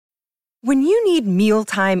When you need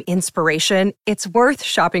mealtime inspiration, it's worth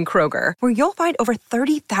shopping Kroger, where you'll find over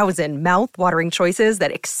 30,000 mouth-watering choices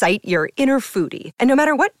that excite your inner foodie. And no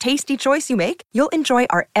matter what tasty choice you make, you'll enjoy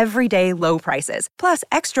our everyday low prices, plus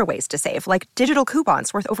extra ways to save, like digital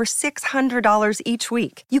coupons worth over $600 each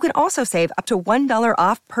week. You can also save up to $1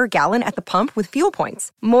 off per gallon at the pump with fuel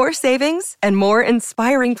points. More savings and more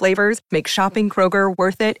inspiring flavors make shopping Kroger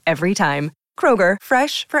worth it every time. Kroger,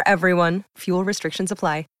 fresh for everyone. Fuel restrictions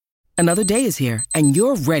apply. Another day is here, and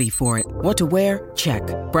you're ready for it. What to wear? Check.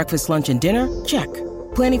 Breakfast, lunch, and dinner? Check.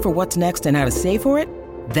 Planning for what's next and how to save for it?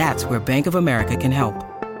 That's where Bank of America can help.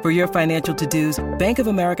 For your financial to-dos, Bank of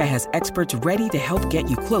America has experts ready to help get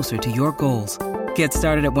you closer to your goals. Get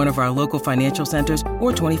started at one of our local financial centers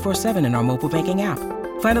or 24/7 in our mobile banking app.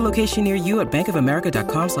 Find a location near you at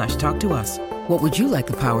bankofamerica.com/talktous. What would you like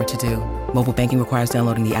the power to do? Mobile banking requires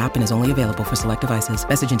downloading the app and is only available for select devices.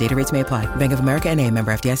 Message and data rates may apply. Bank of America N.A.,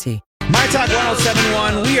 member FDIC. My Talk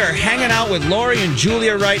 1071. We are hanging out with Lori and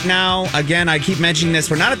Julia right now. Again, I keep mentioning this.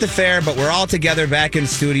 We're not at the fair, but we're all together back in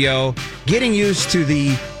studio, getting used to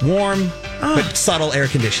the warm but subtle air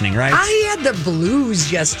conditioning, right? I had the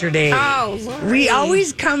blues yesterday. Oh, Lori. We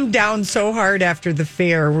always come down so hard after the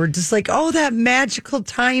fair. We're just like, oh, that magical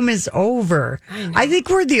time is over. I think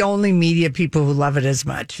we're the only media people who love it as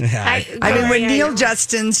much. Yeah. I mean, when Neil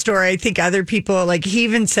Justin's story, I think other people, like he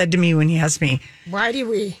even said to me when he asked me, why do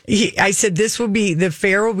we? I said, the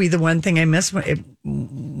fair will be the one thing I miss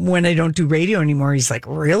when I don't do radio anymore. He's like,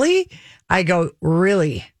 really? I go,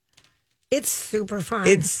 really? It's super fun.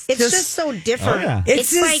 It's just so different. Oh, yeah.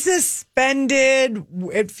 It's just like suspended.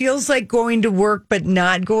 It feels like going to work, but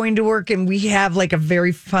not going to work. And we have like a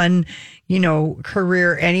very fun,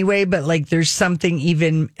 career anyway. But like there's something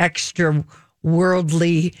even extra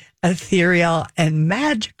worldly, ethereal, and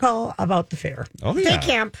magical about the fair. Oh, yeah. Day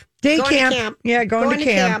camp. Going to camp. Yeah, going to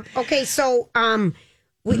camp. Okay, so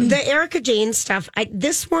the Erica Jane stuff,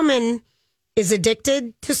 this woman is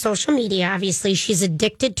addicted to social media, obviously. She's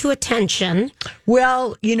addicted to attention.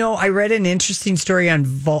 Well, I read an interesting story on,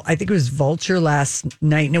 I think it was Vulture last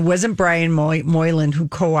night, and it wasn't Brian Moylan who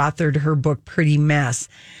co-authored her book, Pretty Mess,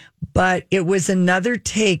 but it was another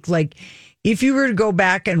take. Like, if you were to go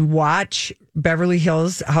back and watch Beverly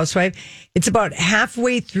Hills Housewife, it's about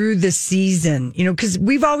halfway through the season, because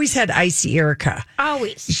we've always had Icy Erica.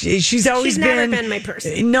 Always. She's always never been my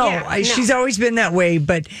person. No, she's always been that way.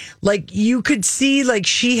 But like you could see, like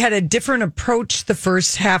she had a different approach the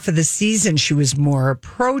first half of the season. She was more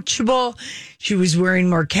approachable. She was wearing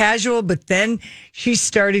more casual, but then she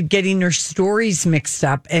started getting her stories mixed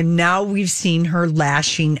up. And now we've seen her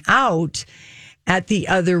lashing out at the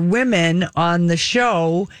other women on the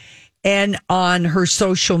show and on her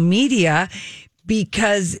social media,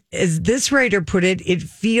 because as this writer put it, it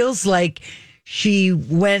feels like she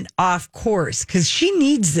went off course because she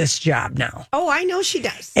needs this job now. Oh, I know she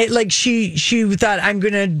does. She thought, I'm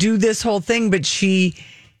going to do this whole thing, but she's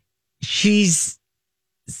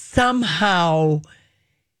somehow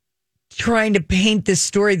trying to paint this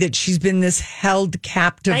story that she's been this held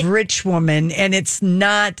captive rich woman, and it's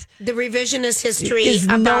not the revisionist history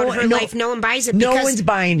about her life. No one buys it. No one's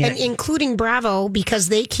buying it, and including Bravo, because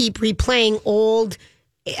they keep replaying old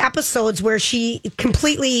episodes where she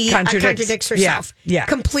completely contradicts herself. Yeah,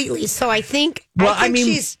 completely. So I think.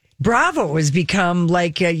 She's. Bravo has become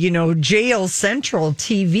like, Jail Central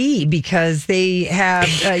TV, because they have,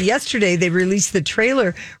 yesterday they released the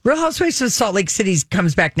trailer. Real Housewives of Salt Lake City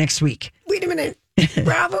comes back next week. Wait a minute.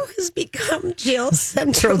 Bravo has become Jail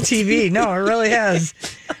Central TV. No, it really has.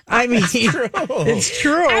 I mean, it's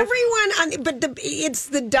true. Everyone, it's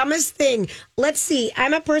the dumbest thing. Let's see.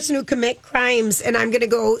 I'm a person who commit crimes, and I'm going to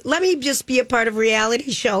go, let me just be a part of a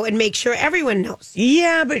reality show and make sure everyone knows.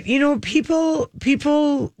 Yeah, but, people,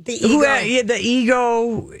 the ego. The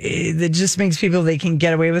ego that just makes people, they can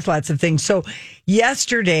get away with lots of things. So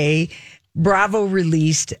yesterday, Bravo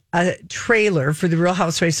released a trailer for The Real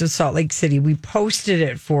Housewives of Salt Lake City. We posted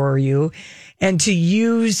it for you. And to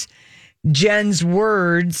use Jen's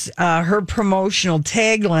words, her promotional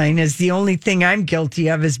tagline is, the only thing I'm guilty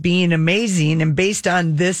of is being amazing. And based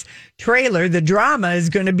on this trailer, the drama is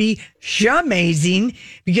going to be amazing,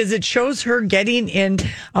 because it shows her getting in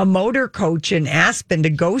a motor coach in Aspen to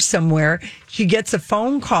go somewhere. She gets a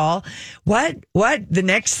phone call. What? The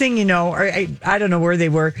next thing you know, or I don't know where they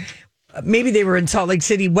were. Maybe they were in Salt Lake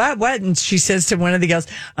City. What? And she says to one of the girls,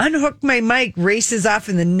 unhook my mic, races off.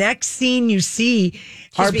 And the next scene you see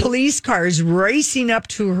are police cars racing up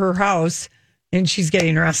to her house and she's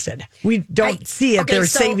getting arrested. We don't see it. They're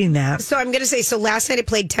saving that. So I'm going to say, so last night I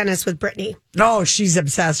played tennis with Brittany. Oh, she's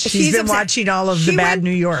obsessed. She's been watching all of the Bad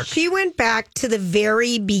New York. She went back to the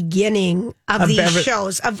very beginning of these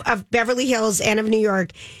shows of Beverly Hills and of New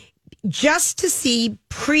York just to see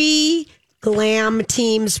pre-glam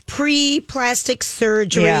teams, pre-plastic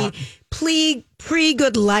surgery,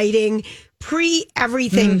 pre-good lighting,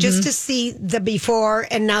 pre-everything, just to see the before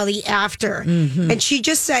and now the after. And she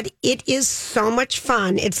just said, it is so much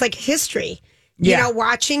fun. It's like history. You know,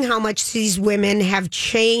 watching how much these women have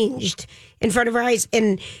changed in front of our eyes.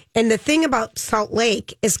 And the thing about Salt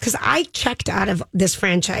Lake is because I checked out of this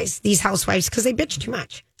franchise, these housewives, because they bitch too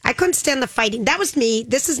much. I couldn't stand the fighting. That was me.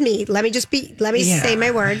 This is me. Let me say my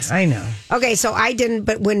words. I know. Okay, so I didn't,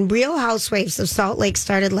 but when Real Housewives of Salt Lake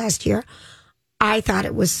started last year, I thought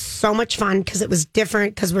it was so much fun because it was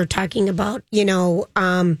different because we're talking about,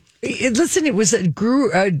 listen, it was a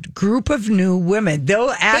group of new women.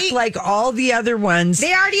 They'll act like all the other ones.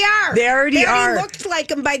 They already are. They already looked like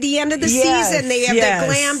them by the end of the season. They have the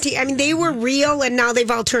glam team. I mean, they were real and now they've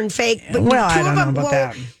all turned fake. But I don't know about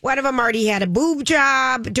that. One of them already had a boob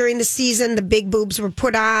job during the season. The big boobs were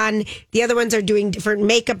put on. The other ones are doing different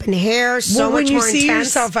makeup and hair. So much more intense. When you see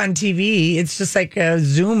yourself on TV, it's just like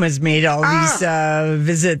Zoom has made all these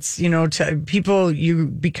visits, to people. You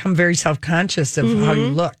become very self-conscious of how you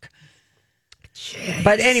look. Jeez.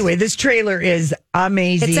 But anyway, this trailer is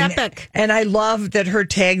amazing. It's epic. And I love that her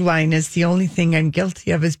tagline is the only thing I'm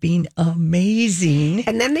guilty of is being amazing.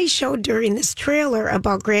 And then they showed during this trailer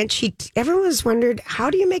about Grant. Everyone was wondered, how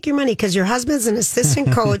do you make your money? Because your husband's an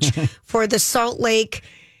assistant coach for the Salt Lake.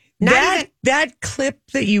 That clip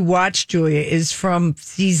that you watched, Julia, is from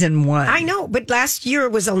season 1. I know, but last year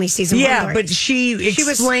was only season 1. Yeah, but she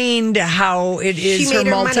explained how it is her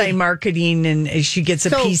multi-marketing and she gets a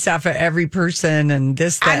piece off of every person and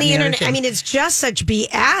this, that, on the internet. Thing. I mean, it's just such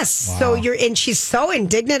BS. Wow. So she's so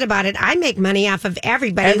indignant about it. I make money off of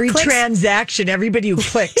everybody. Every transaction, everybody who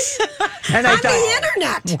clicks. And on the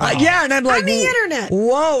internet. Yeah, and I'm like, on the internet.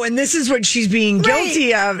 Whoa, and this is what she's being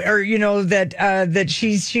guilty of, or that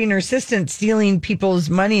she and her assistant stealing people's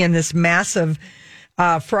money in this massive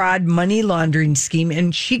fraud money laundering scheme,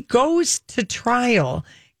 and she goes to trial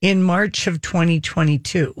in March of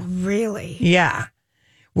 2022. Really? Yeah.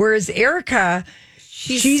 Whereas Erica,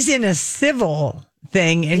 she's in a civil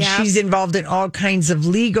thing, and she's involved in all kinds of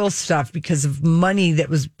legal stuff because of money that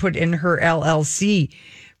was put in her LLC.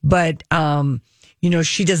 But,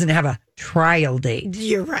 she doesn't have a trial date.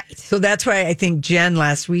 You're right. So that's why I think Jen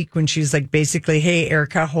last week, when she was like, basically, hey,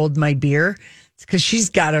 Erica, hold my beer. It's because she's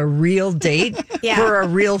got a real date for a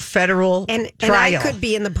real federal trial. And I could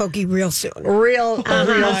be in the pokey real soon. Real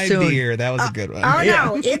soon. Beer. That was a good one. Oh,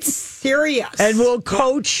 no. It's serious. And will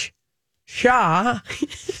Coach Shaw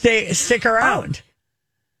stick around?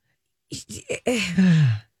 She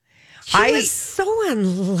was so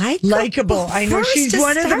unlikable. I know she's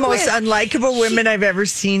one of the most unlikable women I've ever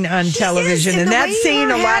seen on television, and that's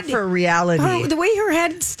saying a lot for reality. The way her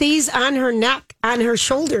head stays on her neck, on her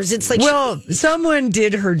shoulders, it's like someone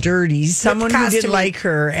did her dirty. Someone who didn't like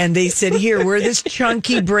her, and they said, "Here, wear this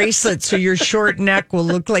chunky bracelet so your short neck will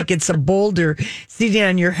look like it's a boulder sitting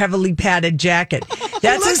on your heavily padded jacket."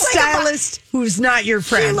 That's a stylist who's not your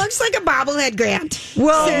friend. She looks like a bobblehead, Grant.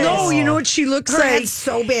 Well, no, you know what she looks like? Her head's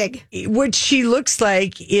so big. What she looks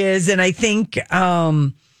like is, and I think, like,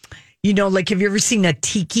 have you ever seen a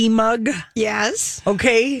tiki mug? Yes.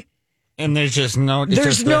 Okay. And there's just no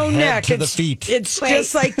neck to the feet. It's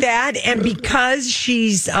just like that. And because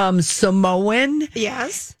she's Samoan,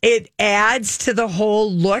 yes, it adds to the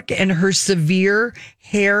whole look and her severe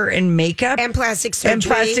hair and makeup and plastic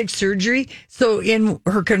surgery. So in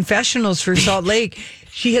her confessionals for Salt Lake,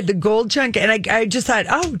 she had the gold chunk, and I just thought,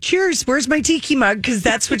 oh, cheers, where's my tiki mug? Because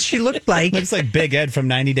that's what she looked like. Looks like Big Ed from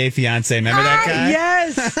 90 Day Fiancé. Remember that guy?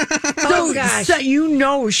 Yes.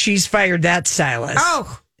 So she's fired that stylist.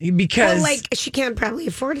 Oh. Because she can't probably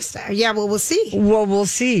afford a style. Yeah, well, we'll see. Well, we'll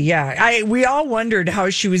see. Yeah, we all wondered how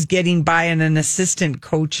she was getting by on an assistant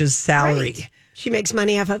coach's salary. Right. She makes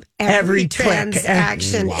money off of every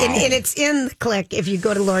transaction, wow. and it's in the click. If you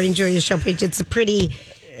go to Lori and Julia's show page, it's pretty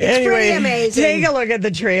amazing. Take a look at the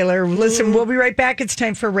trailer. Listen, we'll be right back. It's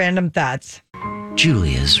time for Random Thoughts.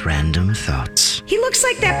 Julia's Random Thoughts. He looks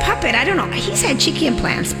like that puppet. I don't know. He's had cheeky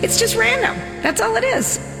implants. It's just random. That's all it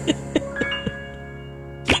is.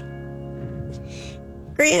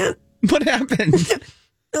 Grant. What happened?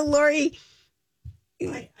 Lori.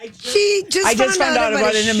 I just found out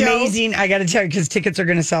about an amazing. I got to tell you, because tickets are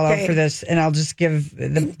going to sell out for this, and I'll just give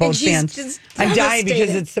both fans. I'm dying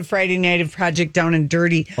because it's the Friday night of Project Down and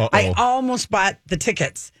Dirty. I almost bought the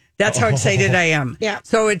tickets. That's how excited I am. Yeah.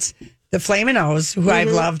 So it's the Flamin' O's, who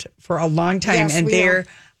I've loved for a long time. Yes, and they're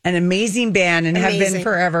an amazing band and have been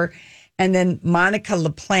forever. And then Monica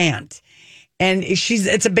LaPlante. And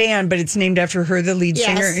it's a band, but it's named after her, the lead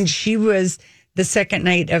singer. And she was the second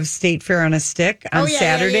night of State Fair on a Stick on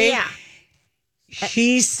Saturday. Yeah.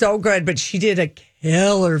 She's so good, but she did a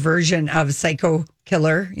killer version of Psycho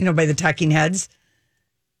Killer, by the Talking Heads.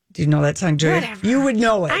 Do you know that song, Joy? Whatever. You would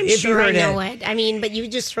know it. I'm if sure you heard I know it. I mean, but you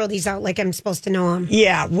just throw these out like I'm supposed to know them.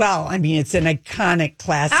 Yeah, well, I mean, it's an iconic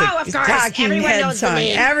classic of course. Talking Everyone Head knows the song.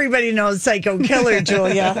 name. Everybody knows Psycho Killer,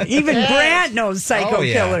 Julia. Even Brant knows Psycho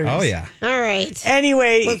Killers. Oh, yeah. All right.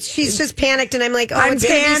 Anyway. Well, she's just panicked, and I'm like, I'm it's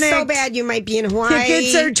going to be so panicked. bad. You might be in Hawaii.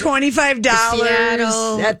 Tickets are $25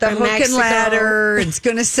 Seattle, at the or Hook Mexico. and Ladder. It's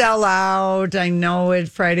going to sell out. I know it.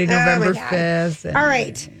 Friday, November my God. 5th. All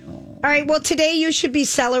right. All right. Well, today you should be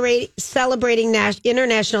celebrating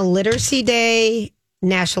International Literacy Day,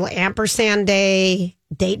 National Ampersand Day,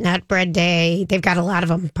 Date Nut Bread Day. They've got a lot of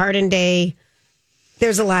them. Pardon Day.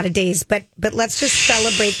 There's a lot of days, but let's just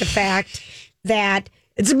celebrate the fact that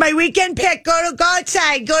It's my weekend pick. Go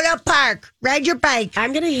outside. Go to a park. Ride your bike.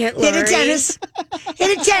 I'm going to hit Hit Lori.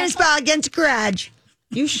 Hit a tennis ball against the garage.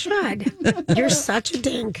 You should. You're such a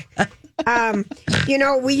dink.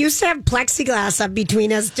 We used to have plexiglass up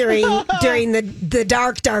between us during the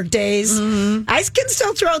dark days. I can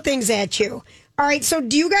still throw things at you. All right, so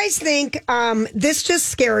do you guys think this just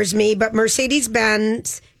scares me, but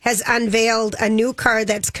Mercedes-Benz has unveiled a new car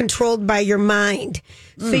that's controlled by your mind.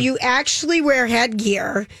 So you actually wear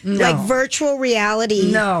headgear, like virtual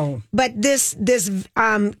reality. No. But this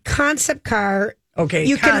concept car.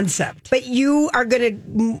 Okay, concept. But you are going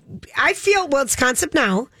to, I feel, it's concept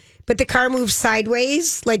now, but the car moves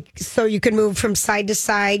sideways, so you can move from side to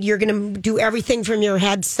side. You're going to do everything from your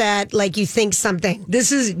headset, like you think something.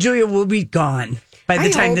 Julia will be gone by the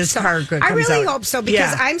time this car comes out. I really hope so,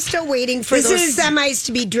 because I'm still waiting for those semis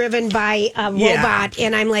to be driven by a robot,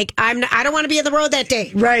 and I'm like, I don't want to be on the road that day.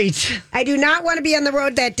 Right. I do not want to be on the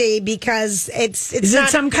road that day because it's Is it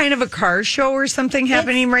some kind of a car show or something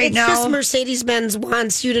happening right now? It's just Mercedes-Benz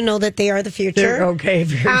wants you to know that they are the future. Okay,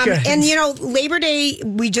 very good. And Labor Day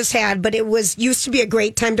we just had, but it used to be a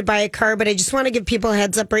great time to buy a car. But I just want to give people a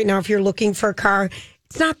heads up right now. If you're looking for a car,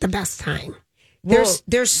 it's not the best time.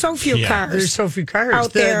 There's so few cars. There's so few cars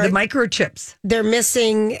out there. The microchips. They're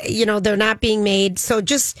missing. They're not being made. So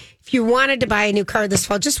just if you wanted to buy a new car this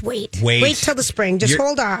fall, just wait. Wait till the spring. Just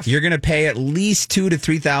hold off. You're going to pay at least $2,000 to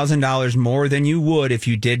 $3,000 more than you would if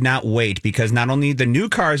you did not wait, because not only the new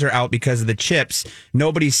cars are out because of the chips,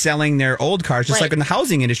 nobody's selling their old cars, just like in the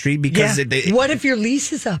housing industry. Because what if your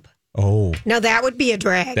lease is up? Oh, now that would be a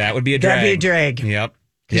drag. That would be a drag. That'd be a drag. Yep.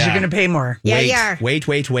 Because you're going to pay more. Yeah, Wait.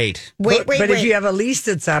 Wait. But if you have a lease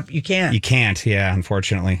that's up, you can't. You can't,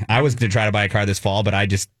 unfortunately. I was going to try to buy a car this fall, but I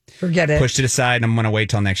just forget it. Pushed it aside, and I'm going to wait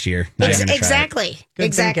till next year. Exactly.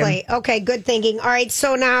 Exactly. Okay, good thinking. All right,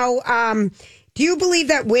 so now, do you believe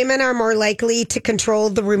that women are more likely to control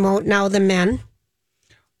the remote now than men?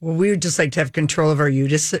 Well, we would just like to have control of our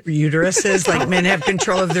uteruses, like men have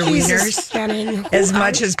control of their wieners as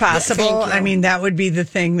much as possible. I mean, that would be the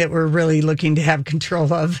thing that we're really looking to have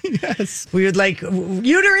control of. Yes. We would like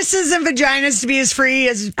uteruses and vaginas to be as free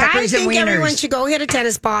as peppers and wieners. I think everyone should go hit a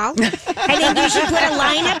tennis ball. I think you should put a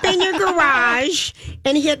lineup in your garage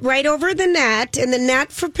and hit right over the net. And the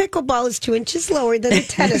net for pickleball is 2 inches lower than the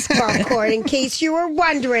tennis ball court, in case you were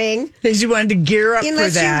wondering. Because you wanted to gear up for that.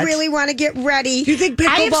 Unless you really want to get ready. Do you think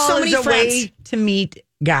pickleball is a way to meet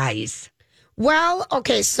guys? Well,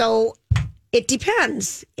 okay, so it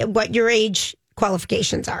depends what your age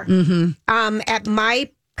qualifications are. At my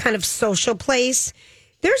kind of social place,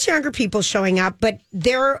 there's younger people showing up, but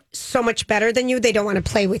they're so much better than you, they don't want to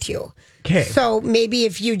play with you. Okay. So maybe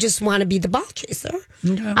if you just want to be the ball chaser,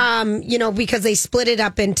 because they split it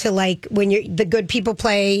up into like when the good people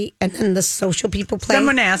play and then the social people play.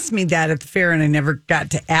 Someone asked me that at the fair and I never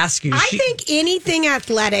got to ask you. I think anything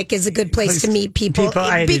athletic is a good place to meet people.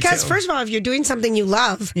 Because first of all, if you're doing something you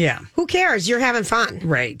love, who cares? You're having fun.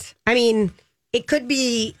 Right. I mean,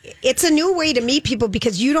 it's a new way to meet people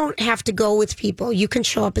because you don't have to go with people. You can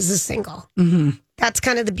show up as a single. Mm-hmm. That's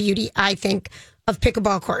kind of the beauty, I think, of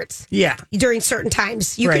pickleball courts. Yeah. During certain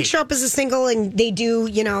times. You can show up as a single and they do,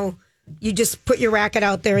 you just put your racket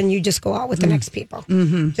out there and you just go out with the next people.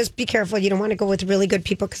 Mm-hmm. Just be careful. You don't want to go with really good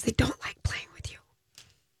people because they don't like playing with you.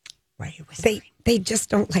 Right. They just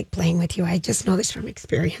don't like playing with you. I just know this from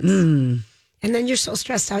experience. Mm. And then you're so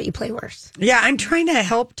stressed out, you play worse. Yeah, I'm trying to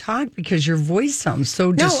help talk because your voice sounds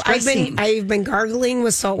so distressing. I've been gargling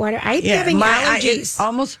with salt water. I'm having allergies. It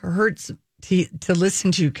almost hurts to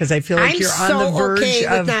listen to because I feel like you're on the verge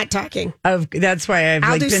with not talking. That's why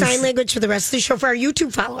I'll do sign language for the rest of the show for our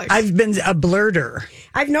YouTube followers. I've been a blurter.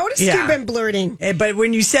 I've noticed you've been blurting. But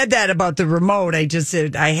when you said that about the remote, I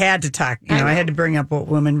had to talk. I had to bring up what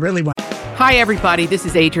women really want. Hi, everybody. This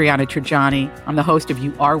is Adriana Trajani. I'm the host of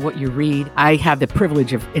You Are What You Read. I have the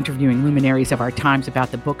privilege of interviewing luminaries of our times about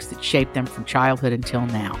the books that shaped them from childhood until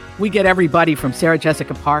now. We get everybody from Sarah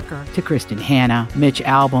Jessica Parker to Kristen Hanna, Mitch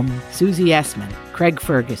Albom, Susie Essman, Craig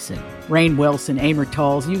Ferguson, Rainn Wilson, Amor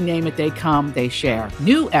Tolls, you name it, they come, they share.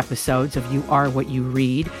 New episodes of You Are What You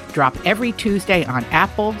Read drop every Tuesday on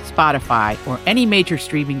Apple, Spotify, or any major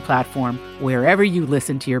streaming platform wherever you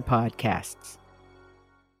listen to your podcasts.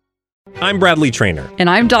 I'm Bradley Trainer. And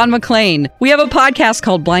I'm Don McClain. We have a podcast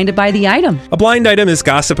called Blinded by the Item. A blind item is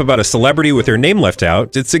gossip about a celebrity with their name left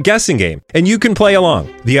out. It's a guessing game, and you can play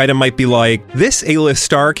along. The item might be like, this A-list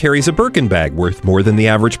star carries a Birkin bag worth more than the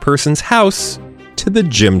average person's house to the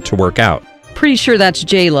gym to work out. Pretty sure that's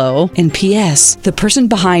J-Lo. And P.S. the person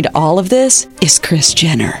behind all of this is Kris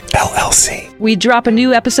Jenner, LLC. We drop a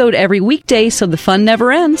new episode every weekday so the fun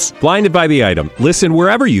never ends. Blinded by the Item. Listen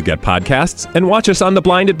wherever you get podcasts and watch us on the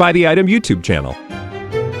Blinded by the Item YouTube channel.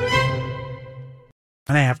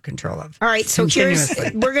 And I have control of. All right, so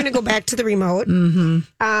we're going to go back to the remote.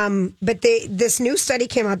 But this new study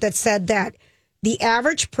came out that said that the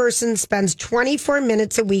average person spends 24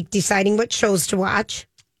 minutes a week deciding what shows to watch.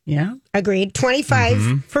 Yeah. Agreed.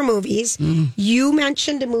 25 for movies. You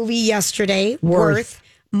mentioned a movie yesterday, Worth.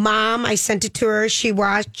 Mom, I sent it to her. She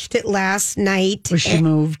watched it last night. Was she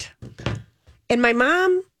moved? And my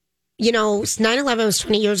mom, 9/11 was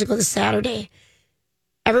 20 years ago this Saturday.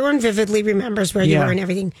 Everyone vividly remembers where you were and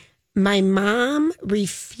everything. My mom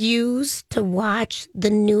refused to watch the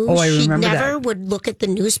news. Oh, I remember She never that. would look at the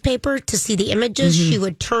newspaper to see the images. She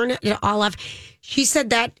would turn it all off. She said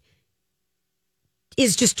that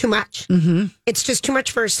is just too much. It's just too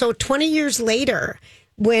much for her. So 20 years later,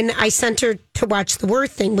 when I sent her to watch the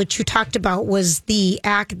Worth thing, which you talked about was the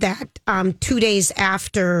act that 2 days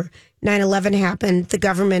after 9/11 happened, the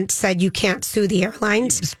government said you can't sue the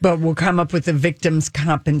airlines. But we'll come up with a victims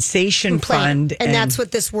compensation fund. And that's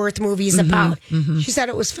what this Worth movie is about. She said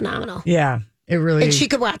it was phenomenal. Yeah, it really And she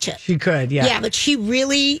could watch it. She could, yeah. Yeah, but she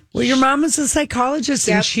really... Well, your mom is a psychologist,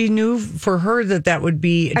 and she knew for her that would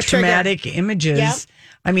be traumatic images. Yep.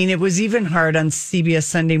 I mean, it was even hard on CBS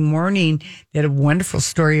Sunday Morning. They had a wonderful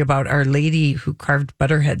story about Our Lady who carved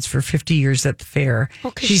butterheads for 50 years at the fair.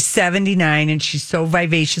 Okay. She's 79 and she's so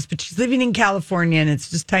vivacious, but she's living in California and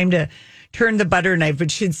it's just time to turn the butter knife.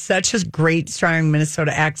 But she had such a great, strong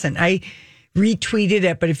Minnesota accent. I retweeted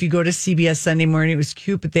it, but if you go to CBS Sunday Morning, it was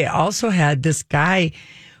cute. But they also had this guy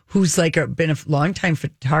who's been a longtime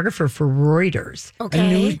photographer for Reuters. Okay. And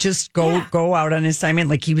knew just go out on assignment.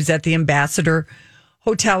 Like he was at the Ambassador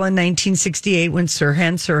Hotel in 1968 when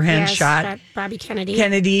Sirhan shot Bobby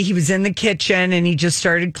Kennedy. He was in the kitchen and he just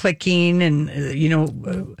started clicking and,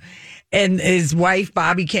 and his wife,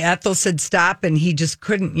 Bobby Ethel, said stop and he just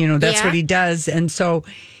couldn't, that's what he does. And so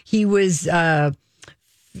he was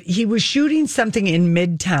shooting something in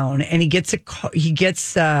Midtown and he gets a call,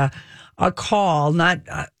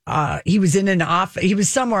 he was in an office, he was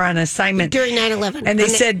somewhere on assignment. During 9/11. And they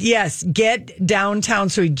said, yes, get downtown.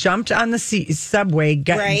 So he jumped on the subway,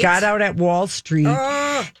 got out at Wall Street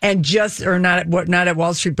and not at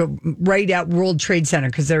Wall Street, but right at World Trade Center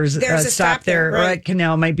because there's a stop there, or at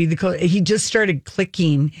Canal might be he just started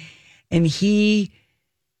clicking and he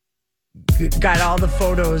got all the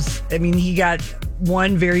photos. I mean, he got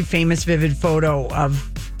one very famous, vivid photo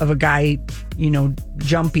of a guy,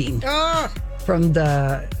 jumping from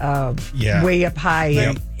the way up high.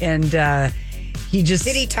 Yep. And he just...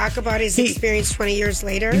 Did he talk about his experience 20 years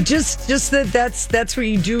later? Just that's what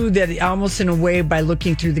you do, that almost in a way by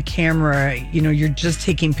looking through the camera, you're just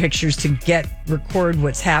taking pictures to record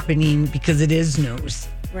what's happening because it is news.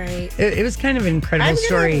 Right. It was kind of an incredible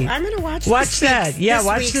story. I'm going to watch that. Yeah,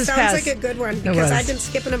 watch week. this. Sounds like a good one because I've been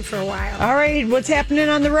skipping them for a while. All right, what's happening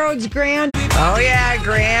on the roads, Grant? Oh, yeah,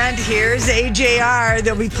 Grant. Here's AJR.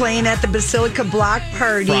 They'll be playing at the Basilica Block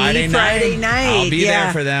Party Friday night. I'll be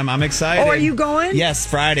there for them. I'm excited. Oh, are you going? Yes,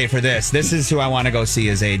 Friday for this. This is who I want to go see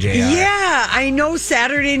is AJR. Yeah, I know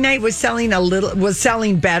Saturday night was selling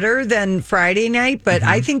better than Friday night, but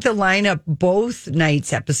I think the lineup both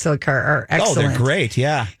nights at Basilica are excellent. Oh, they're great,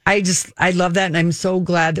 yeah. I love that, and I'm so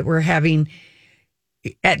glad that we're having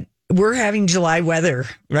we're having July weather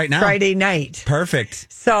right now, Friday night.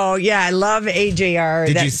 Perfect. So yeah, I love AJR.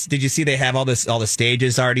 Did you see they have all the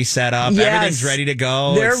stages already set up? Yes. Everything's ready to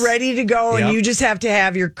go. They're ready to go, and you just have to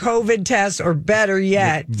have your COVID test, or better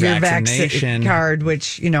yet, your vaccination card.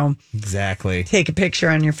 Which exactly take a picture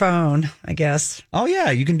on your phone, I guess. Oh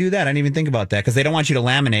yeah, you can do that. I didn't even think about that because they don't want you to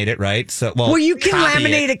laminate it, right? So well, you can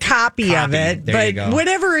laminate a copy of it, but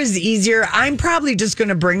whatever is easier. I'm probably just going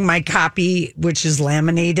to bring my copy, which is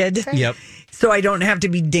laminated. Yep. So I don't have to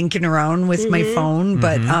be dinking around with my phone.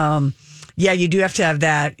 But yeah, you do have to have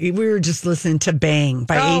that. We were just listening to Bang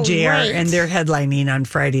by AJR, and they're headlining on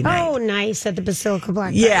Friday night. Oh, nice, at the Basilica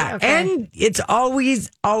Black. Yeah, and it's always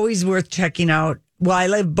worth checking out. Well, I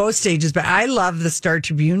love both stages, but I love the Star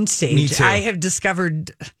Tribune stage. Me too. I have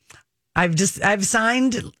discovered, I've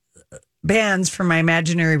signed bands for my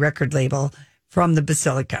imaginary record label from the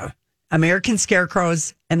Basilica. American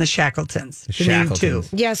Scarecrows and the Shackletons. The Shackletons.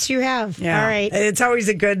 Yes, you have. Yeah. All right. It's always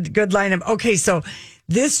a good lineup. Okay, so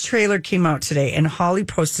this trailer came out today, and Holly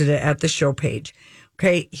posted it at the show page.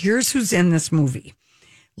 Okay, here's who's in this movie.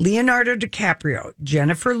 Leonardo DiCaprio,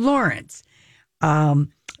 Jennifer Lawrence,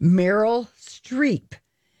 Meryl Streep,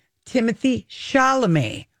 Timothy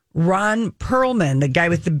Chalamet, Ron Perlman, the guy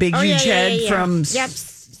with the big huge head from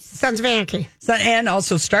Sons of Anarchy. And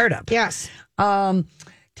also Startup. Yes.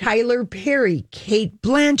 Tyler Perry, Kate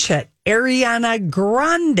Blanchett, Ariana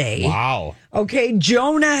Grande. Wow. Okay,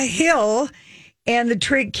 Jonah Hill, and the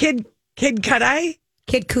Kid Cudi. Kid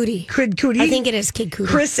Cudi. Kid Cudi. I think it is Kid Cudi.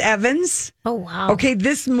 Chris Evans. Oh, wow. Okay,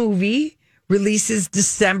 this movie releases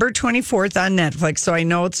December 24th on Netflix, so I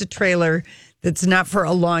know it's a trailer that's not for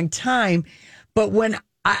a long time. But when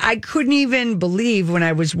I couldn't even believe when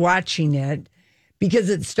I was watching it, because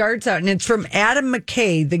it starts out, and it's from Adam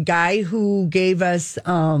McKay, the guy who gave us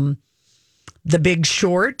The Big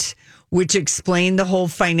Short, which explained the whole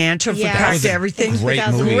financial cost of everything.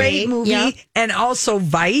 Great movie. Yep. And also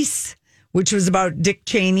Vice, which was about Dick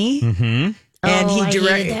Cheney. Mm-hmm. And he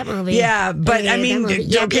directed that movie. Yeah, but I mean,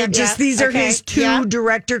 these are his two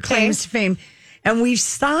director claims to fame. And we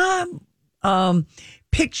saw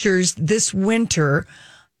pictures this winter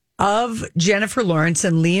of Jennifer Lawrence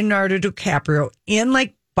and Leonardo DiCaprio in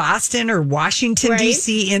like Boston or Washington,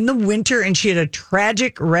 D.C. in the winter. And she had a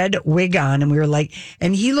tragic red wig on. And we were like,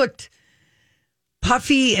 and he looked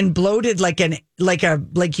puffy and bloated like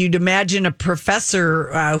you'd imagine a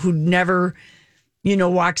professor who never,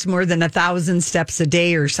 walks more than 1,000 steps a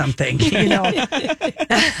day or something,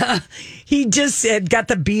 He just had got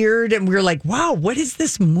the beard, and we were like, wow, what is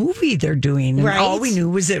this movie they're doing? And all we knew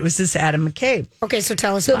was it was this Adam McKay. Okay, so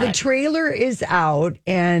tell us about it. So the trailer is out,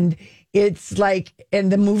 and it's like,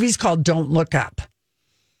 and the movie's called Don't Look Up.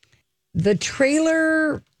 The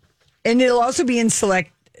trailer, and it'll also be in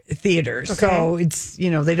select theaters. Okay. So it's,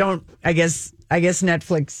 they don't, I guess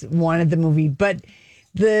Netflix wanted the movie, but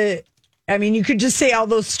you could just say all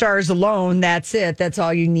those stars alone. That's it. That's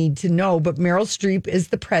all you need to know. But Meryl Streep is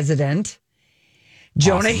the president.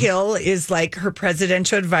 Jonah Hill is like her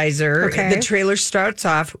presidential advisor. Okay. The trailer starts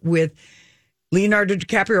off with Leonardo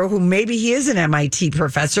DiCaprio, who maybe he is an MIT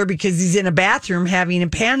professor because he's in a bathroom having a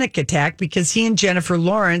panic attack because he and Jennifer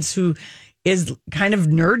Lawrence, who is kind of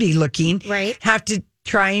nerdy looking, have to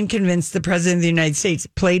try and convince the president of the United States,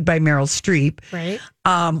 played by Meryl Streep,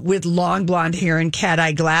 with long blonde hair and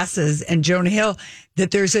cat-eye glasses, and Jonah Hill,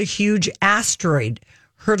 that there's a huge asteroid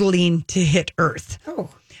hurtling to hit Earth. Oh.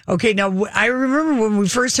 Okay, now, I remember when we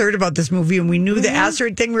first heard about this movie and we knew the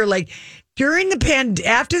asteroid thing, we were like,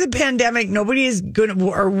 after the pandemic, nobody is going to,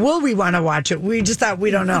 or will we want to watch it? We just thought, we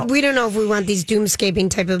don't know. We don't know if we want these doomscaping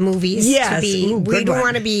type of movies to be. We don't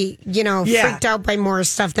want to be, freaked out by more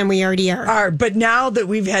stuff than we already are. But now that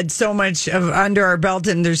we've had so much of under our belt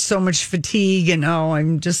and there's so much fatigue and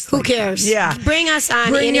I'm just who cares? Yeah. Bring us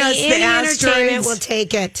on. Any entertainment, we'll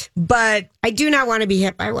take it. But I do not want to be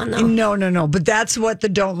hit by one, though. No. But that's what the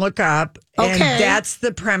Don't Look Up. Okay. And that's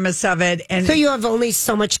the premise of it. And so you have only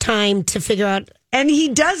so much time to figure out. And he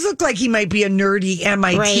does look like he might be a nerdy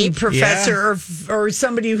MIT professor or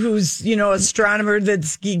somebody who's, astronomer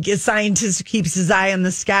that's a scientist who keeps his eye on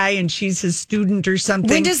the sky and she's his student or something.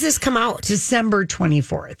 When does this come out? December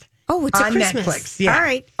 24th. Oh, it's on Christmas. Netflix. Yeah. All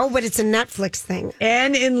right. Oh, but it's a Netflix thing.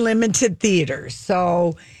 And in limited theaters.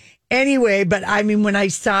 So anyway, but when I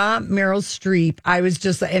saw Meryl Streep, I was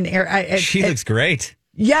just, she looks great.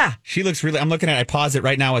 Yeah. She looks really, I'm looking at it, I pause it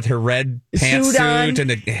right now with her red pantsuit and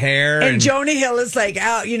the hair. And Jonah Hill is like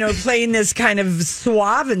out, playing this kind of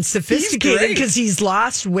suave and sophisticated because he's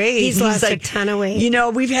lost weight. He's lost a ton of weight.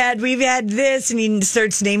 We've had this, and he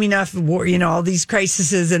starts naming off, all these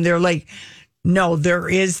crises, and they're like, No, there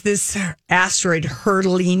is this asteroid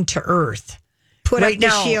hurtling to Earth. Put right up the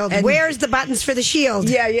now, shield. and- Where's the buttons for the shield?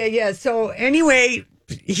 Yeah. So anyway,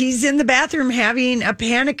 he's in the bathroom having a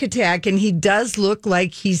panic attack, and he does look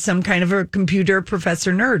like he's some kind of a computer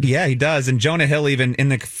professor nerd. Yeah, he does. And Jonah Hill, even in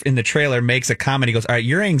the trailer, makes a comment. He goes, "All right,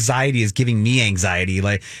 your anxiety is giving me anxiety."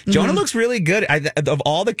 Like Jonah looks really good. Of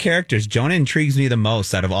all the characters, Jonah intrigues me the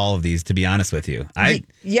most out of all of these. To be honest with you, I think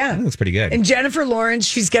it looks pretty good. And Jennifer Lawrence,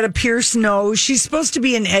 she's got a pierced nose. She's supposed to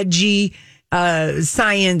be an edgy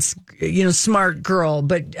science, smart girl.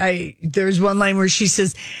 But there's one line where she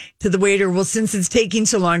says to the waiter, "Well, since it's taking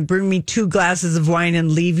so long, bring me 2 glasses of wine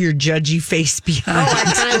and leave your judgy face behind." Oh, I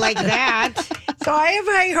kind of like that. So I have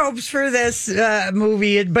high hopes for this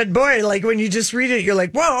movie. But boy, like when you just read it, you're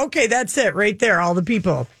like, whoa, okay, that's it right there. All the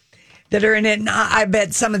people that are in it. And I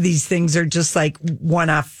bet some of these things are just like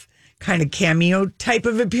one-off kind of cameo type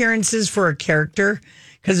of appearances for a character.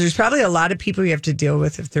 Because there's probably a lot of people you have to deal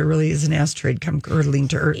with if there really is an asteroid come hurtling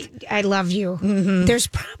to Earth. I love you. Mm-hmm. There's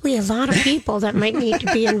probably a lot of people that might need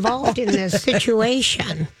to be involved in this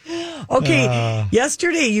situation. Okay.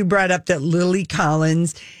 Yesterday you brought up that Lily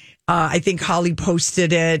Collins, I think Holly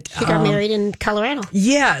posted it. She got married in Colorado.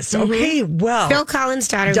 Yes. Mm-hmm. Okay. Well, Phil Collins'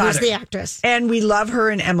 daughter, who's the actress. And we love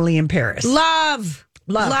her in Emily in Paris. Love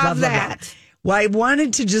that. Well, I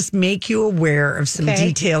wanted to just make you aware of some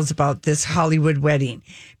details about this Hollywood wedding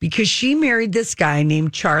because she married this guy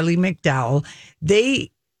named Charlie McDowell.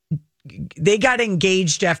 They got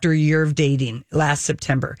engaged after a year of dating last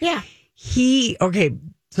September. Yeah.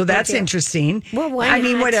 So that's interesting. Well, why not? I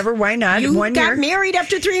mean, whatever. Why not? You got married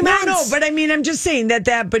after 3 months. No, but I mean, I'm just saying that.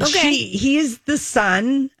 But he is the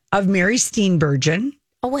son of Mary Steenburgen.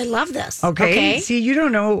 Oh, I love this. Okay. See, you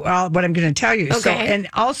don't know what I'm going to tell you. Okay. So, and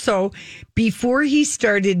also, before he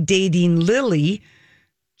started dating Lily,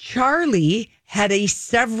 Charlie had a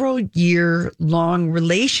several-year-long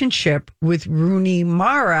relationship with Rooney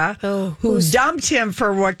Mara, who dumped him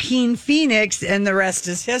for Joaquin Phoenix, and the rest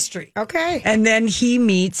is history. Okay. And then he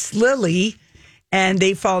meets Lily, and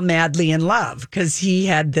they fall madly in love because he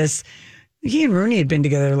and Rooney had been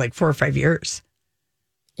together like 4 or 5 years.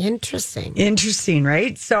 Interesting,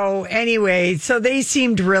 right? So anyway, so they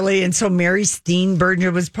seemed really, and so Mary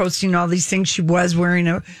Steenburgen was posting all these things. She was wearing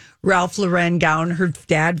a Ralph Lauren gown. Her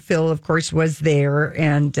dad, Phil, of course, was there.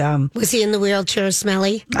 And was he in the wheelchair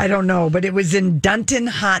smelly? I don't know, but it was in Dunton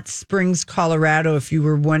Hot Springs, Colorado, if you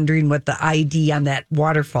were wondering what the ID on that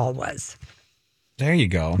waterfall was. There you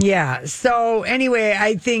go. Yeah. So anyway,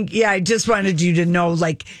 I think, I just wanted you to know,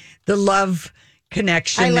 like, the love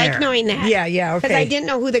connection. I like knowing that. Yeah, okay. Because I didn't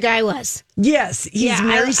know who the guy was. Yes, he's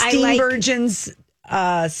Mary Steenburgen's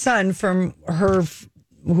son from her,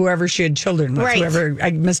 whoever she had children with, whoever,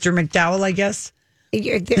 Mr. McDowell, I guess.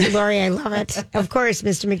 Lori, I love it. Of course,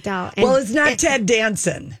 Mr. McDowell. And it's not Ted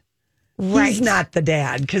Danson. Right. He's not the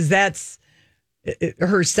dad, because that's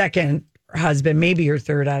her second husband, maybe her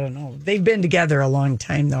third, I don't know. They've been together a long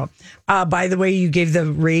time, though. By the way, you gave the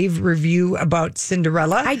rave review about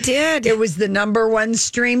Cinderella. I did. It was the #1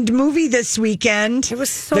 streamed movie this weekend. It was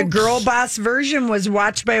so The Girl Boss version was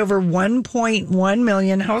watched by over 1.1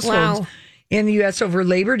 million households in the U.S. over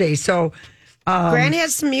Labor Day. So, Grant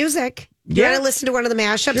has some music. You want to listen to one of the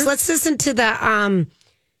mashups? Sure. Let's listen to the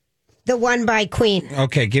one by Queen.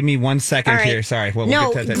 Okay, give me 1 second here. Sorry. Well,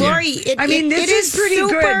 we'll get to that. Glory, this is pretty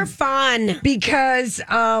super fun. Because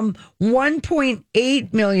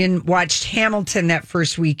 1.8 million watched Hamilton that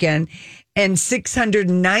first weekend, and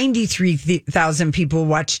 693,000 people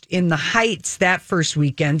watched In the Heights that first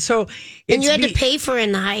weekend. So and you had to pay for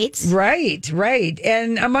In the Heights. Right.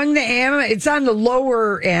 And among it's on the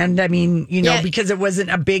lower end, I mean, because it wasn't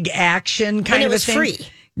a big action kind of a thing. And it was free.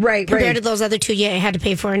 Right. Compared to those other two you had to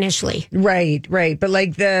pay for initially. Right. But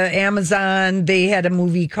like the Amazon, they had a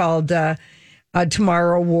movie called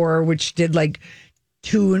Tomorrow War, which did like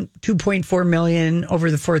 2.4 million over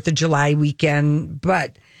the 4th of July weekend.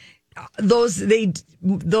 But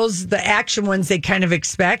the action ones they kind of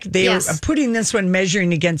expect. They are putting this one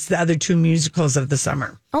measuring against the other two musicals of the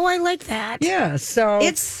summer. Oh, I like that. Yeah, so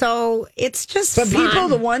it's just But fun.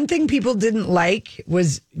 the one thing people didn't like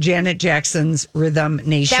was Janet Jackson's Rhythm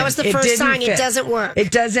Nation. That was the first song. Fit. It doesn't work. It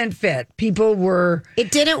doesn't fit. People were...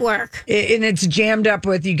 It didn't work. And it's jammed up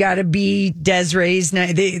with You Gotta Be Desiree's.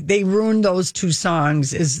 They ruined those two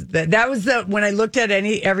songs. That was when I looked at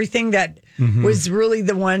everything that was really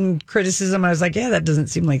the one criticism. I was like, that doesn't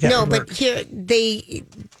seem like that. No, would work. but here they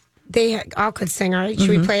all could sing. All right, should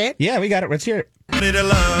we play it? Yeah, we got it. Let's hear it. I mean,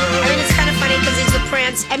 it's kind of funny because he's the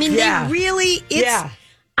prince. I mean, they really.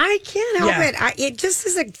 I can't help it. It just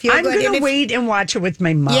doesn't feel good. I'm going to wait and watch it with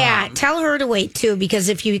my mom. Yeah, tell her to wait too, because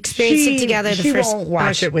if you experience it together, she won't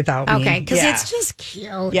watch it without me. Okay, because it's just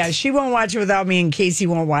cute. Yeah, she won't watch it without me, and Casey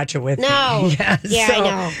won't watch it with me. No.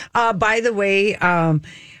 I know. By the way,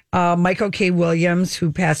 Michael K. Williams,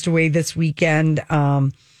 who passed away this weekend,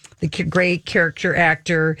 the great character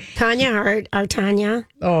actor. Tanya Hart, our Tanya.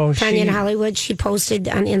 Oh, Tanya in Hollywood. She posted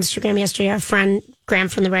on Instagram yesterday, our friend Graham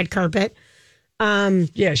from the red carpet.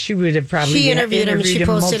 She would have probably She interviewed him. She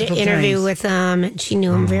posted an interview times. with him, and she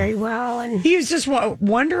knew him very well. And he was just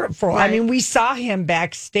wonderful. Right. I mean, we saw him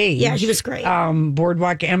backstage. Yeah, he was great.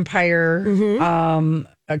 Boardwalk Empire,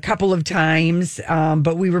 a couple of times,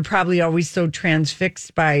 but we were probably always so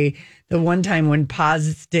transfixed by the one time when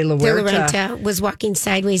Paz de la Huerta was walking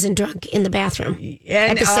sideways and drunk in the bathroom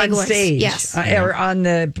and at the on stage, yes, or on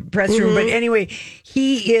the press room. But anyway,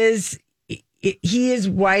 he is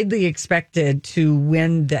widely expected to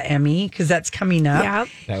win the Emmy because that's coming up.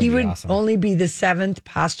 Yeah, he would only be the 7th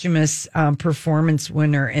posthumous performance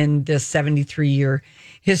winner in the 73-year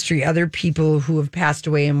history. Other people who have passed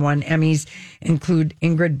away and won Emmys include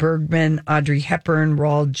Ingrid Bergman, Audrey Hepburn,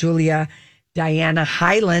 Raul Julia, Diana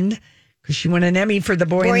Hyland, because she won an Emmy for The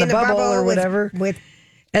Boy in the Bubble or whatever.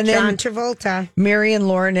 And John Travolta, Marion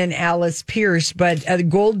Lauren, and Alice Pierce. But the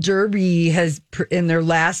Gold Derby has, in their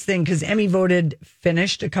last thing, because Emmy voted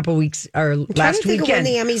finished a couple weeks or last weekend. When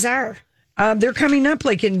the Emmys are. They're coming up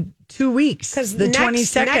like in 2 weeks. Because the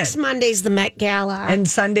 22nd. Next Monday's the Met Gala. And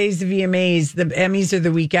Sunday's the VMAs. The Emmys are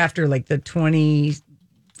the week after, like the 21st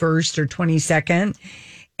or 22nd.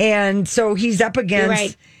 And so he's up against. You're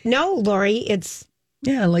right. No, Lori, it's.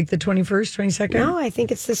 Yeah, like the 21st, 22nd? No, I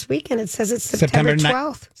think it's this weekend. It says it's September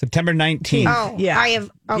 12th. September 19th. Oh, yeah. I have,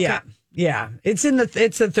 okay. Yeah. It's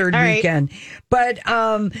the third weekend. But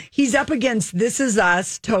he's up against This Is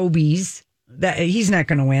Us, Toby's. That he's not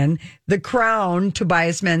going to win. The Crown,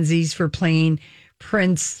 Tobias Menzies for playing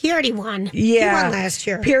Prince. He already won. Yeah. He won last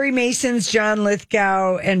year. Perry Mason's John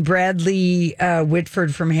Lithgow and Bradley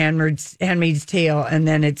Whitford from Handmaid's Tale. And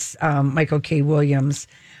then it's Michael K. Williams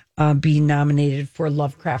being nominated for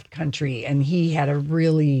Lovecraft Country. And he had a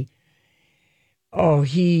really...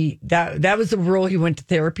 that was the role he went to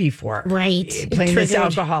therapy for. Right. Playing this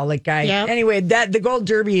alcoholic guy. Yep. Anyway, the Gold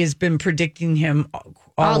Derby has been predicting him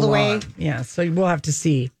all the along. way. Yeah, so we'll have to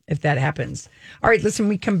see if that happens. All right, listen,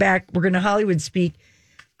 we come back. We're going to Hollywood speak.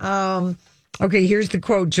 Okay, here's the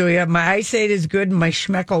quote, Julia. My eyesight is good and my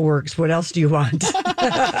schmeckle works. What else do you want?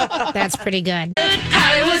 That's pretty good.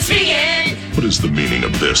 Hollywood speaking. What is the meaning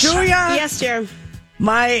of this? Julia. Yes, dear.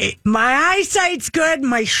 My eyesight's good.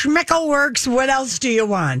 My schmeckle works. What else do you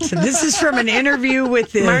want? This is from an interview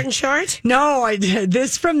with Martin Short. No,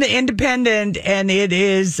 this from the Independent, and it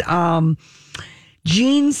is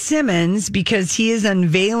Gene Simmons because he is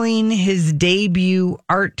unveiling his debut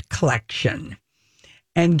art collection,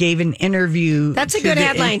 and gave an interview. That's a good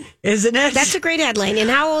headline, isn't it? That's a great headline. And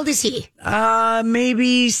how old is he?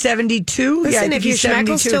 Maybe 72. Listen, if your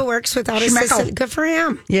schmeckle still works without assistant, good for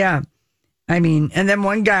him. Yeah. I mean, and then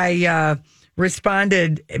one guy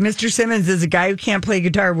responded, Mr. Simmons is a guy who can't play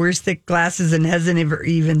guitar, wears thick glasses, and hasn't ever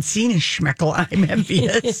even seen a schmeckle. I'm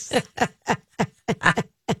envious.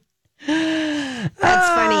 That's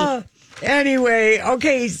funny. Anyway,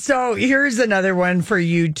 okay, so here's another one for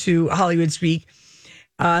you to Hollywood Speak.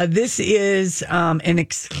 This is an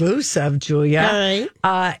exclusive, Julia.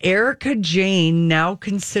 All right. Erica Jane now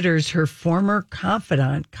considers her former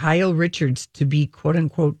confidant, Kyle Richards, to be, quote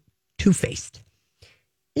unquote, two-faced.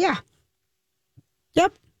 Yeah.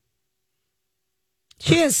 Yep.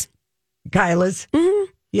 She is. Kyle is?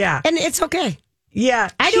 Mm-hmm. Yeah. And it's okay. Yeah.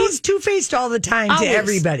 She's two-faced all the time to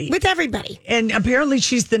everybody. With everybody. And apparently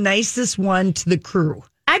she's the nicest one to the crew.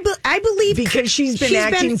 I believe... Because she's been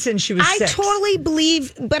acting since she was 6. I totally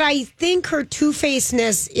believe, but I think her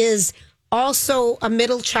two-facedness is also a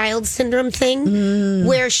middle child syndrome thing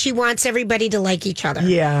where she wants everybody to like each other.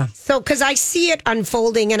 Yeah. So, because I see it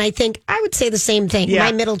unfolding and I think I would say the same thing,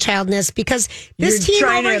 my middle childness, because this team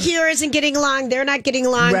over here isn't getting along. They're not getting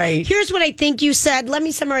along. Right. Here's what I think you said. Let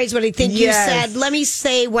me summarize what I think you said. Let me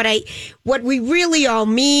say what we really all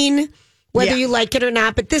mean, whether you like it or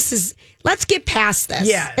not. But let's get past this.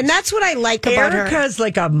 Yeah. And that's what I like about her. Erica's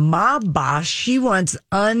like a mob boss. She wants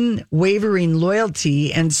unwavering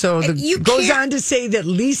loyalty. And so goes on to say that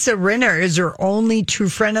Lisa Rinna is her only true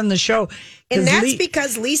friend on the show. And that's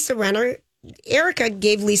because Erica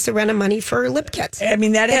gave Lisa Rinna money for her lip kits. I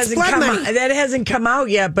mean, that hasn't come out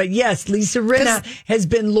yet. But yes, Lisa Rinna has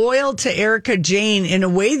been loyal to Erica Jane in a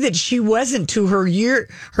way that she wasn't to her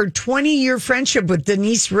 20-year friendship with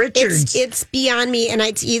Denise Richards. It's beyond me. And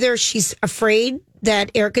it's either she's afraid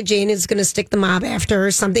that Erica Jane is going to stick the mob after her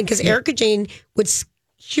or something, because Erica Jane would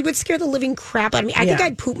scare the living crap out of me. I think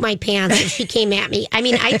I'd poop my pants if she came at me. I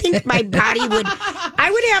mean, I think my body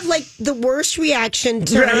I would have like the worst reaction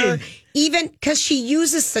to her, even because she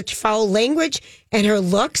uses such foul language and her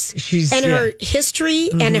looks her history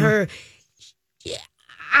and her.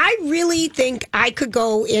 I really think I could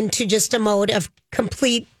go into just a mode of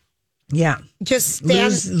complete. Yeah. Just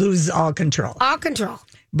lose all control. All control.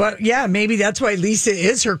 But yeah, maybe that's why Lisa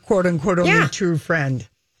is her quote unquote only true friend.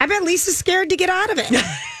 I bet Lisa's scared to get out of it.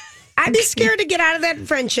 I'd be scared to get out of that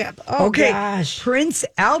friendship. Oh, gosh. Prince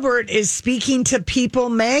Albert is speaking to People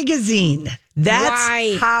magazine.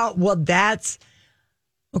 That's how,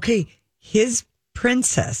 his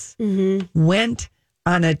princess went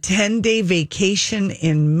on a 10-day vacation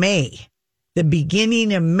in May. The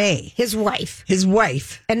beginning of May. His wife.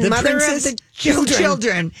 And the mother of the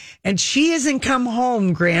children. And she hasn't come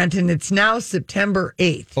home, Grant, and it's now September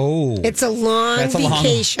 8th. Oh. It's a long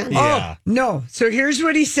vacation. Yeah. Oh, no. So here's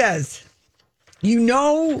what he says. You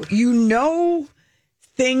know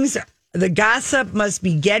things, the gossip must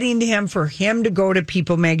be getting to him for him to go to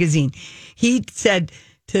People magazine. He said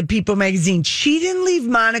to People magazine, she didn't leave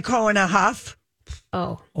Monaco in a huff.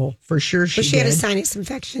 Oh, for sure she did. She had a sinus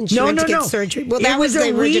infection. She went to get surgery. Well, that was a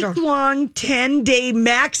the original. week-long, 10-day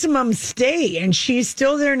maximum stay, and she's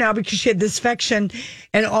still there now because she had this infection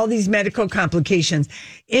and all these medical complications.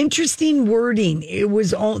 Interesting wording. It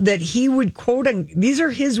was that he would quote, these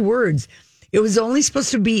are his words. It was only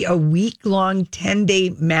supposed to be a week-long,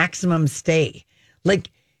 10-day maximum stay. Like,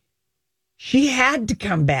 she had to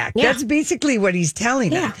come back. Yeah. That's basically what he's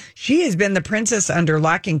telling us. She has been the princess under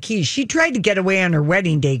lock and key. She tried to get away on her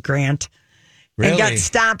wedding day, Grant. Really? And got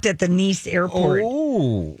stopped at the Nice airport.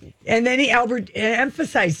 Oh. And then Albert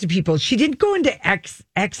emphasized to people, she didn't go into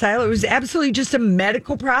exile. It was absolutely just a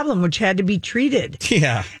medical problem, which had to be treated.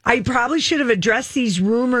 Yeah. I probably should have addressed these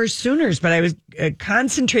rumors sooner, but I was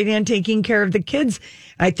concentrating on taking care of the kids.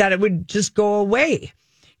 I thought it would just go away.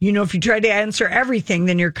 You know, if you try to answer everything,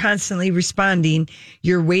 then you're constantly responding.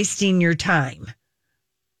 You're wasting your time.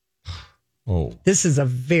 Oh. This is a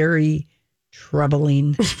very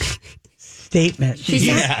troubling statement.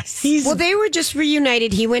 Yes. Well, they were just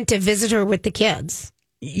reunited. He went to visit her with the kids.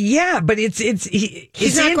 Yeah, but it's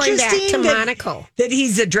not going back to Monaco. That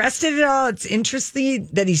he's addressed it at all. It's interesting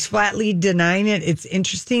that he's flatly denying it. It's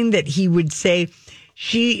interesting that he would say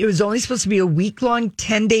it was only supposed to be a week-long,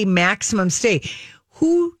 10-day maximum stay.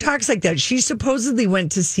 Who talks like that? She supposedly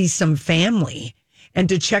went to see some family and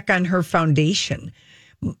to check on her foundation.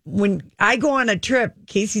 When I go on a trip,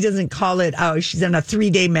 Casey doesn't call it out. She's on a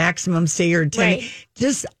 3-day maximum stay or 10. Right.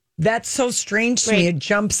 Just that's so strange to me. It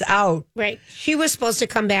jumps out. Right. She was supposed to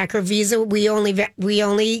come back. Her visa we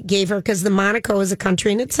only gave her because the Monaco is a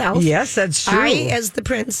country in itself. Yes, that's true. I, as the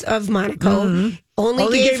Prince of Monaco,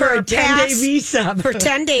 only gave her a 10-day visa for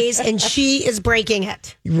 10 days, and she is breaking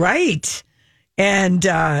it. Right. And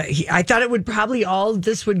I thought it would probably all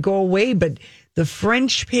this would go away, but the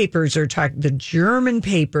French papers are talking, the German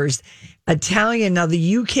papers, Italian. Now,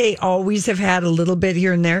 the UK always have had a little bit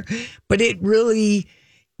here and there, but it really,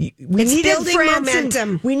 we needed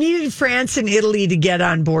France and Italy to get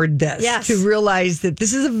on board this, to realize that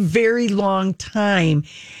this is a very long time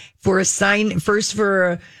for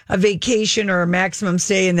for a vacation or a maximum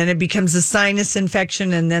stay, and then it becomes a sinus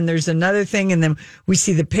infection, and then there's another thing, and then we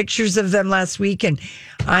see the pictures of them last week, and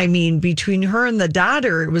I mean, between her and the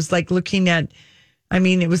daughter, it was like looking at,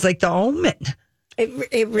 it was like the Omen.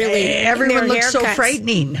 It really, everyone looks so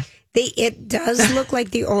frightening. It does look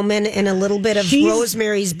like the Omen and a little bit of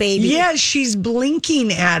Rosemary's Baby. Yeah, she's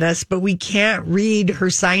blinking at us, but we can't read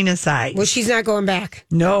her sinus eyes. Well, she's not going back.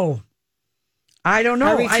 No. I don't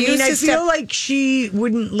know. I feel like she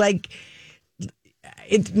wouldn't like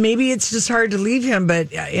it. Maybe it's just hard to leave him.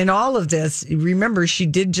 But in all of this, remember, she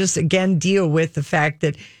did just again deal with the fact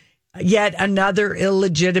that yet another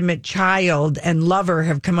illegitimate child and lover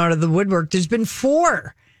have come out of the woodwork. There's been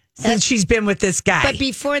 4 since she's been with this guy. But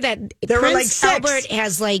before that, there were like 6. Albert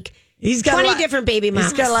has like he's got 20 different baby mamas.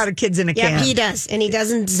 He's got a lot of kids in a can. Yeah, he does. And he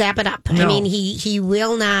doesn't zap it up. No. I mean, he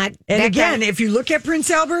will not. And again, if you look at Prince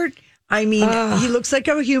Albert, he looks like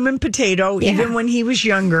a human potato, even when he was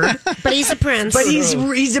younger. But he's a prince. But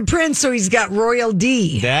he's a prince, so he's got royal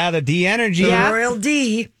D. Yeah, the D energy. Yeah. Royal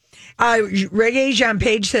D. Reggae Jean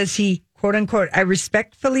Page says he, quote unquote, I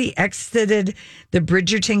respectfully exited the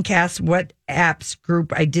Bridgerton cast WhatsApp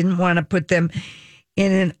group. I didn't want to put them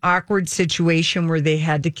in an awkward situation where they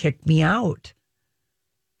had to kick me out.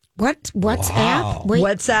 What's WhatsApp? Wait.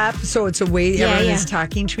 WhatsApp. So it's a way everyone is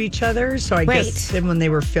talking to each other. So I guess then when they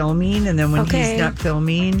were filming and then when he's not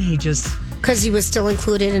filming, he just because he was still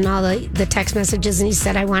included in all the text messages, and he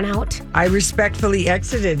said, I want out. I respectfully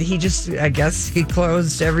exited. He just, I guess he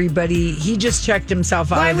closed everybody. He just checked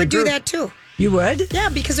himself out of the I would group. do that too. You would? Yeah,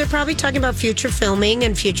 because they're probably talking about future filming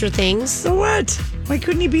and future things. So what? Why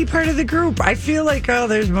couldn't he be part of the group? I feel like,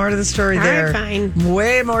 there's more to the story there. All right, fine.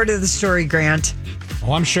 Way more to the story, Grant.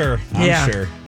 Oh, I'm sure. I'm sure.